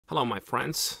Hello my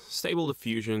friends, Stable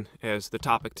Diffusion is the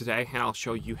topic today, and I'll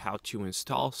show you how to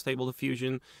install Stable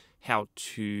Diffusion, how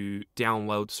to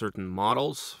download certain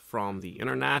models from the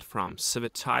internet, from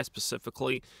ComfyUI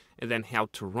specifically, and then how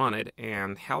to run it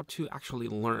and how to actually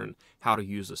learn how to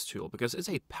use this tool, because it's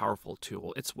a powerful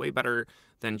tool. It's way better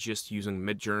than just using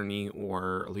Midjourney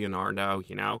or Leonardo,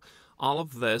 All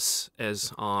of this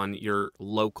is on your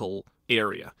local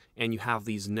area, and you have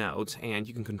these nodes, and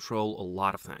you can control a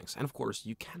lot of things. And of course,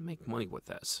 you can make money with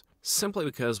this, simply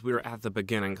because we're at the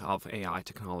beginning of AI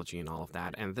technology and all of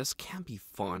that, and this can be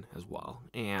fun as well.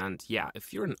 And yeah,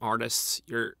 if you're an artist,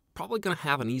 you're probably going to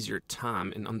have an easier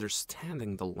time in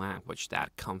understanding the language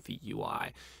that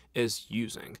ComfyUI is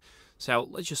using. So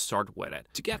let's just start with it.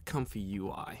 To get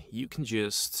ComfyUI, you can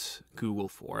just Google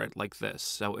for it like this.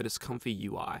 So it is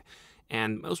ComfyUI.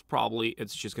 And most probably,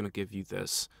 it's just going to give you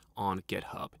this on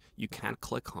GitHub. You can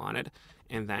click on it,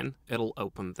 and then it'll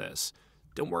open this.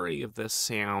 Don't worry if this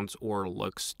sounds or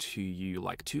looks to you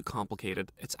like too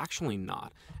complicated. It's actually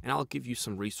not. And I'll give you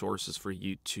some resources for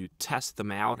you to test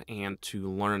them out and to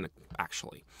learn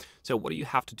actually. So what do you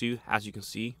have to do? As you can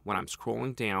see, when I'm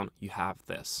scrolling down, you have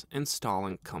this,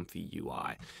 installing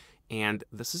ComfyUI. And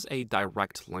this is a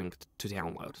direct link to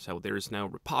download. So there's no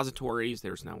repositories,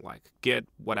 there's no like Git,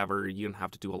 whatever. You don't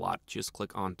have to do a lot. Just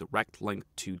click on direct link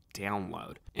to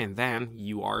download. And then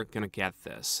you are going to get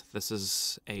this. This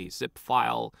is a zip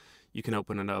file. You can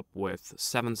open it up with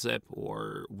 7-zip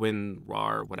or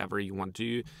WinRAR, whatever you want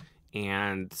to do.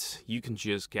 And you can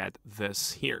just get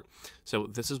this here. So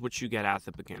this is what you get at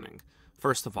the beginning.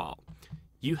 First of all,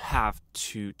 you have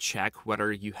to check whether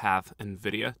you have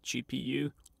NVIDIA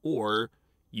GPU or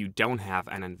you don't have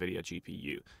an NVIDIA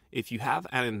GPU. If you have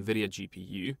an NVIDIA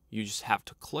GPU, you just have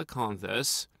to click on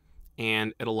this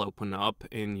and it'll open up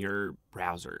in your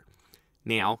browser.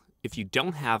 Now, if you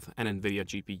don't have an NVIDIA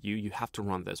GPU, you have to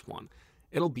run this one.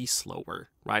 It'll be slower,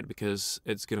 right? Because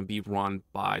it's going to be run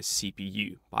by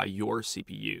CPU, by your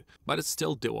CPU, but it's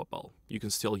still doable. You can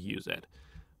still use it.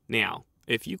 Now,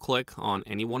 if you click on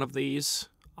any one of these,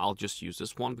 I'll just use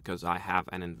this one because I have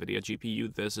an NVIDIA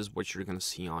GPU. This is what you're going to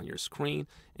see on your screen.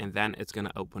 And then it's going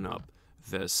to open up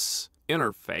this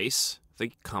interface,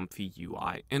 the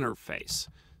ComfyUI interface.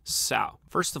 So,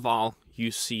 first of all,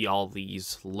 you see all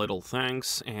these little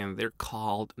things, and they're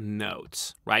called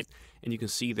nodes, right? And you can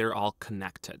see they're all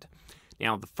connected.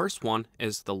 Now, the first one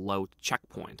is the load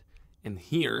checkpoint. And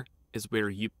here is where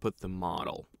you put the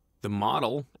model. The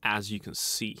model, as you can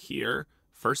see here,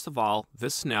 first of all,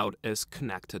 this node is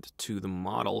connected to the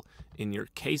model in your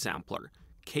KSampler.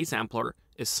 KSampler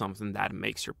is something that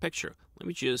makes your picture. Let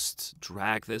me just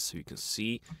drag this so you can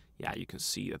see. Yeah, you can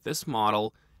see that this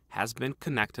model has been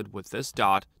connected with this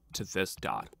dot to this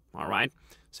dot. All right,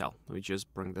 so let me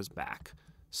just bring this back.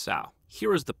 So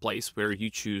here is the place where you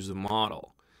choose the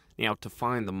model. Now, to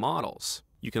find the models,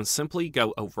 you can simply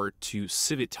go over to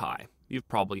ComfyUI. You've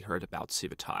probably heard about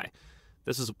ComfyUI.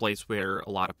 This is a place where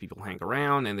a lot of people hang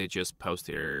around and they just post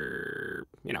their,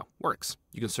 works.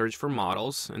 You can search for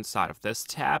models inside of this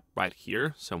tab right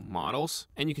here, so models,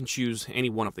 and you can choose any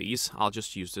one of these. I'll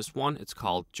just use this one. It's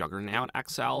called Juggernaut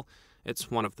XL. It's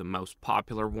one of the most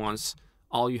popular ones.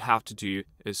 All you have to do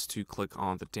is to click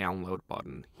on the download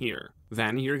button here.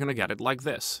 Then you're going to get it like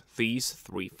this, these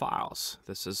 3 files.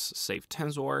 This is safe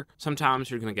tensor. Sometimes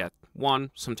you're going to get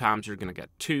 1, sometimes you're going to get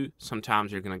 2,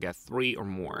 sometimes you're going to get 3 or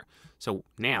more. So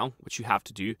now what you have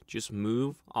to do, just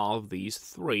move all of these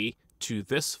 3 to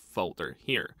this folder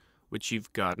here, which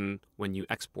you've gotten when you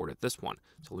exported this one.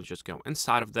 So let's just go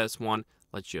inside of this one.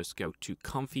 Let's just go to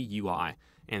ComfyUI,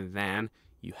 and then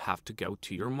you have to go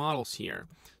to your models here.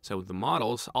 So the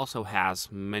models also has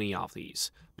many of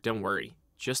these, but don't worry,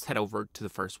 just head over to the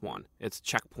first one. It's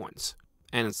checkpoints.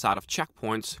 And inside of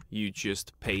checkpoints, you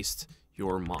just paste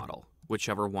your model,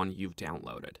 whichever one you've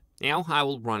downloaded. Now I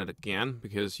will run it again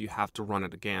because you have to run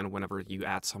it again whenever you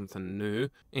add something new.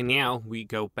 And now we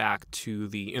go back to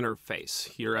the interface.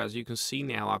 Here, as you can see,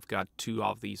 now I've got 2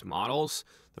 of these models.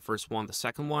 The first one, the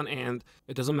second one, and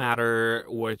it doesn't matter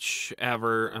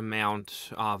whichever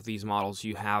amount of these models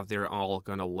you have, they're all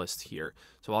going to list here.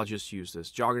 So I'll just use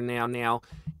this Juggernaut now.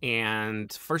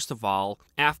 And first of all,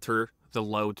 after the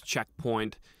load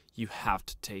checkpoint, you have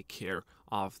to take care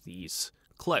of these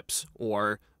clips,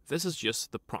 or this is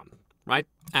just the prompt, right?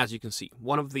 As you can see,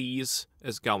 one of these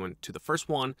is going to the first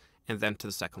one and then to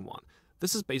the second one.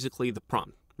 This is basically the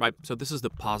prompt, right? So this is the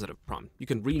positive prompt. You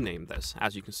can rename this.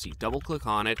 As you can see, double click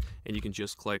on it and you can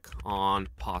just click on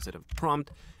positive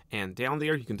prompt. And down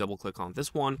there, you can double click on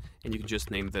this one and you can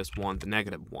just name this one the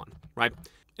negative one, right?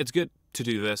 It's good to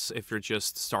do this if you're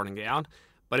just starting out,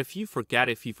 But if you forget,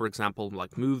 if you, for example,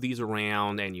 like move these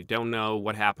around and you don't know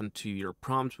what happened to your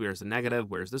prompt, where's the negative,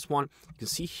 where's this one, you can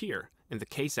see here in the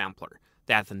case sampler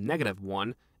that the negative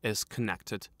one is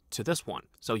connected to this one.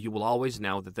 So you will always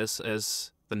know that this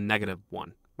is the negative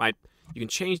one, right? You can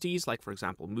change these, like for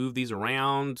example, move these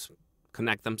around,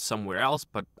 connect them somewhere else,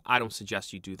 but I don't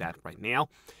suggest you do that right now.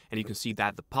 And you can see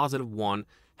that the positive one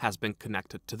has been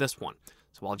connected to this one.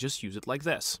 So I'll just use it like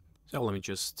this. So let me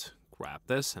just grab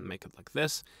this and make it like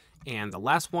this. And the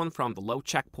last one from the low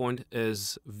checkpoint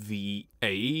is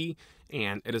VAE,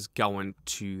 and it is going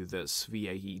to this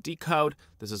VAE decode.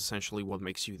 This is essentially what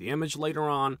makes you the image later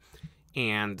on.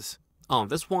 And on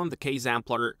this one, the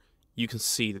K-sampler, you can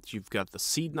see that you've got the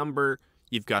seed number,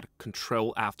 you've got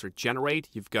control after generate,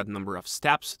 you've got a number of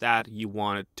steps that you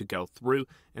want it to go through,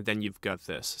 and then you've got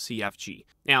this CFG.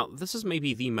 Now, this is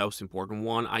maybe the most important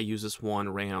one. I use this one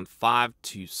around 5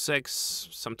 to 6,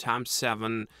 sometimes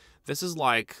 7. This is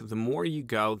like the more you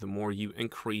go, the more you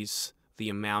increase the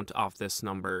amount of this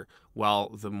number,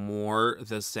 well, the more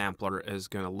this sampler is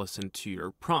going to listen to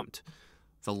your prompt.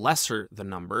 The lesser the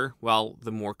number, well,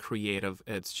 the more creative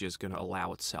it's just going to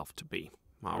allow itself to be.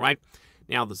 All right.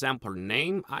 Now, the sampler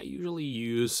name, I usually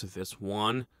use this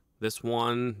one,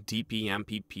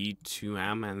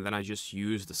 DPMPP2M, and then I just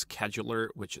use the scheduler,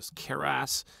 which is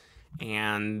Keras.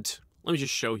 And let me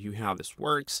just show you how this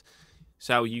works.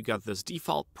 So you got this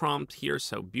default prompt here,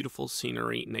 so beautiful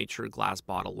scenery, nature, glass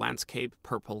bottle, landscape,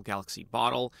 purple galaxy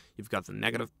bottle. You've got the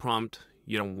negative prompt.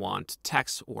 You don't want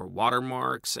text or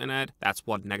watermarks in it. That's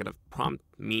what negative prompt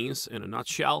means in a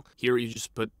nutshell. Here you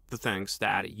just put the things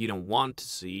that you don't want to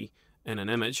see in an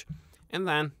image, and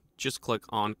then just click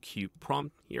on Q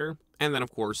prompt here. And then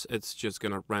of course, it's just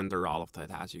gonna render all of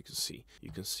that, as you can see. You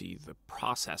can see the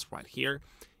process right here,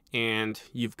 and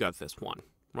you've got this one.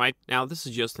 Right now, this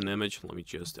is just an image. Let me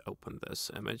just open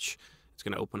this image. It's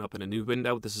going to open up in a new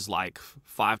window. This is like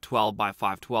 512 by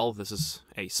 512. This is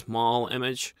a small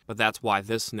image, but that's why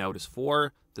this node is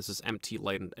for. This is empty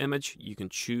latent image. You can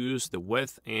choose the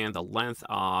width and the length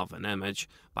of an image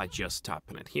by just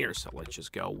typing it here. So let's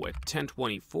just go with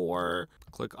 1024.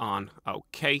 Click on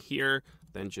OK here.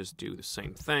 Then just do the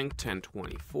same thing,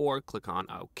 1024, click on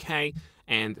OK.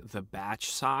 And the batch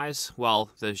size, well,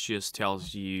 this just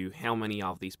tells you how many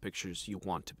of these pictures you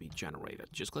want to be generated.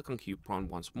 Just click on QPrompt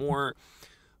once more.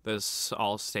 This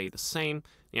all stay the same.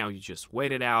 Now you just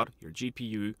wait it out. Your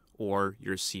GPU or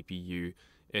your CPU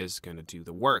is going to do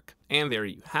the work. And there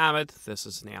you have it. This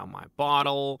is now my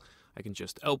bottle. I can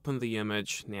just open the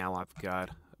image. Now I've got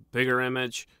a bigger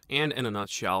image. And in a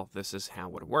nutshell, this is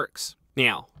how it works.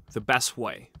 Now, the best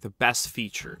way, the best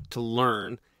feature to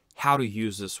learn how to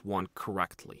use this one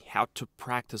correctly, how to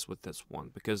practice with this one,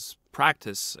 because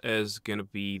practice is going to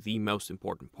be the most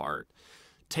important part.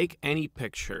 Take any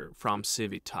picture from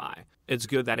Civitai. It's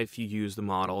good that if you use the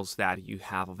models that you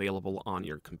have available on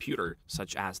your computer,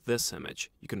 such as this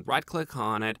image, you can right-click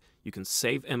on it, you can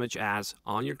save image as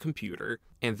on your computer,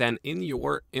 and then in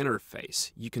your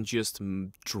interface, you can just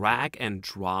drag and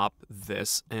drop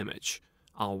this image.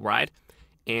 All right.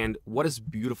 And what is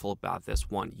beautiful about this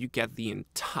one, you get the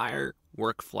entire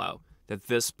workflow that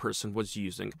this person was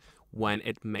using when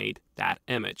it made that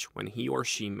image, when he or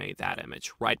she made that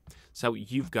image, right? So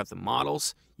you've got the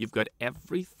models, you've got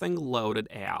everything loaded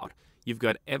out, you've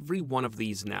got every one of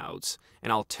these nodes,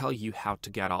 and I'll tell you how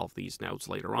to get all of these nodes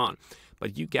later on.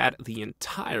 But you get the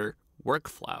entire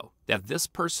workflow that this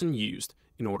person used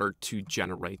in order to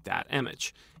generate that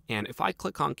image. And if I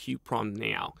click on QPrompt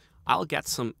now, I'll get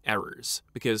some errors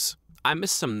because I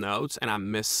missed some nodes and I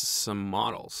missed some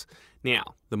models. Now,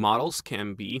 the models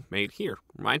can be made here,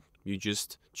 right? You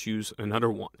just choose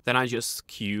another one. Then I just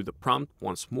queue the prompt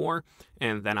once more,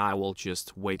 and then I will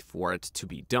just wait for it to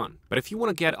be done. But if you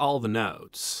want to get all the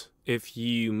nodes, if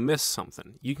you miss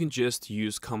something, you can just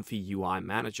use ComfyUI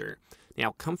Manager.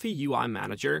 Now, ComfyUI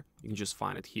Manager, you can just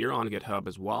find it here on GitHub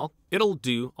as well. It'll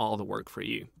do all the work for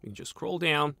you. You can just scroll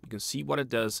down, you can see what it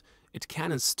does. It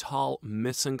can install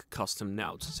missing custom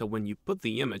nodes. So when you put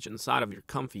the image inside of your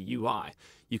ComfyUI,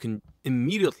 you can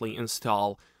immediately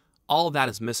install all that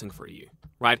is missing for you,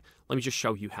 right? Let me just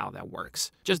show you how that works.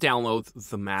 Just download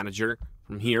the manager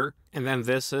from here, and then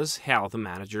this is how the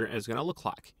manager is going to look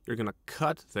like. You're going to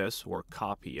cut this or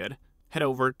copy it, head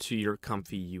over to your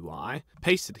ComfyUI,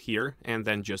 paste it here, and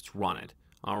then just run it,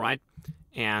 all right?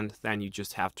 And then you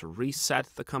just have to reset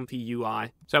the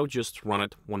ComfyUI. So just run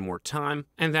it one more time,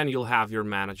 and then you'll have your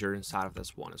manager inside of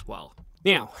this one as well.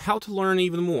 Now, how to learn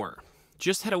even more?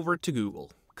 Just head over to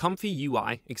Google,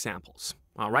 ComfyUI examples.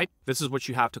 All right, this is what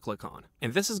you have to click on.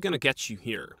 And this is going to get you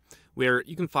here, where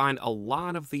you can find a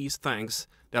lot of these things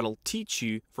that'll teach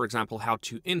you, for example, how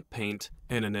to inpaint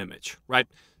in an image, right?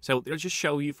 So they'll just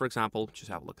show you, for example,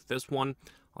 just have a look at this one.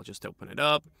 I'll just open it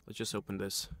up. Let's just open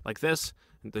this like this,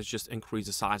 and let's just increase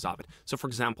the size of it. So for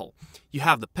example, you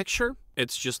have the picture.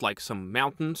 It's just like some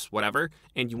mountains, whatever,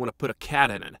 and you want to put a cat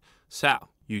in it. So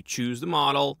you choose the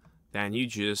model, then you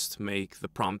just make the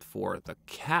prompt for the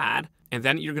cat, and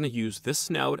then you're going to use this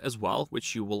node as well,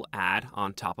 which you will add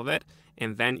on top of it.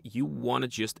 And then you want to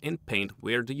just inpaint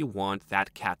where do you want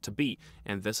that cat to be.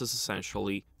 And this is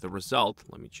essentially the result.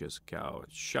 Let me just go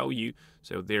and show you.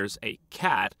 So there's a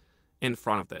cat in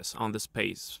front of this, on this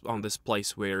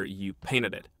place where you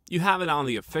painted it. You have it on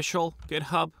the official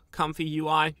GitHub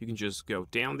ComfyUI. You can just go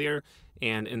down there,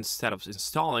 and instead of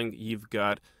installing, you've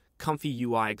got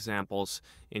ComfyUI examples,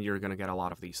 and you're gonna get a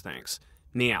lot of these things.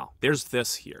 Now, there's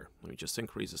this here. Let me just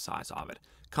increase the size of it.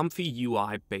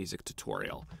 ComfyUI basic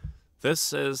tutorial.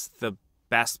 This is the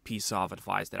best piece of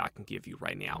advice that I can give you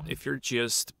right now. If you're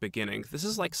just beginning, this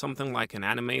is like something like an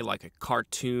anime, like a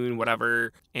cartoon,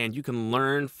 whatever, and you can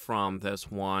learn from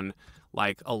this one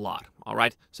like a lot, all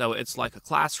right? So it's like a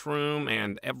classroom,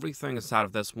 and everything inside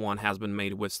of this one has been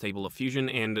made with Stable Diffusion,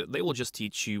 and they will just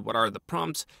teach you what are the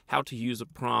prompts, how to use the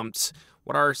prompts,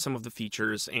 what are some of the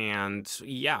features, and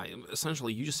yeah,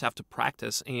 essentially you just have to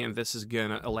practice, and this is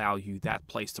gonna allow you that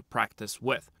place to practice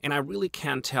with. And I really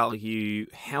can't tell you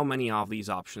how many of these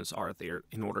options are there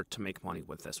in order to make money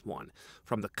with this one.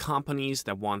 From the companies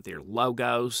that want their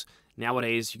logos,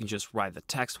 nowadays you can just write the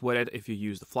text with it if you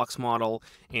use the Flux model,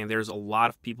 and there's a lot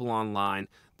of people online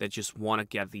that just want to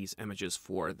get these images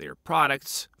for their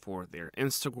products, for their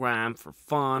Instagram, for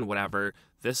fun, whatever.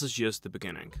 This is just the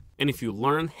beginning. And if you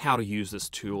learn how to use this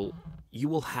tool, you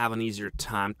will have an easier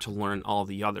time to learn all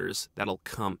the others that'll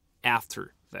come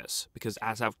after this. Because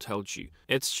as I've told you,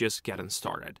 it's just getting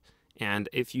started. And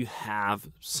if you have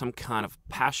some kind of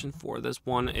passion for this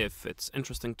one, if it's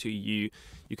interesting to you,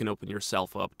 you can open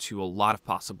yourself up to a lot of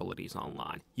possibilities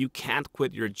online. You can't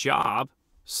quit your job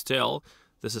still.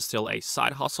 This is still a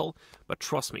side hustle, but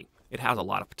trust me, it has a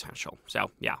lot of potential. So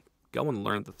yeah, go and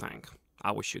learn the thing.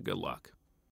 I wish you good luck.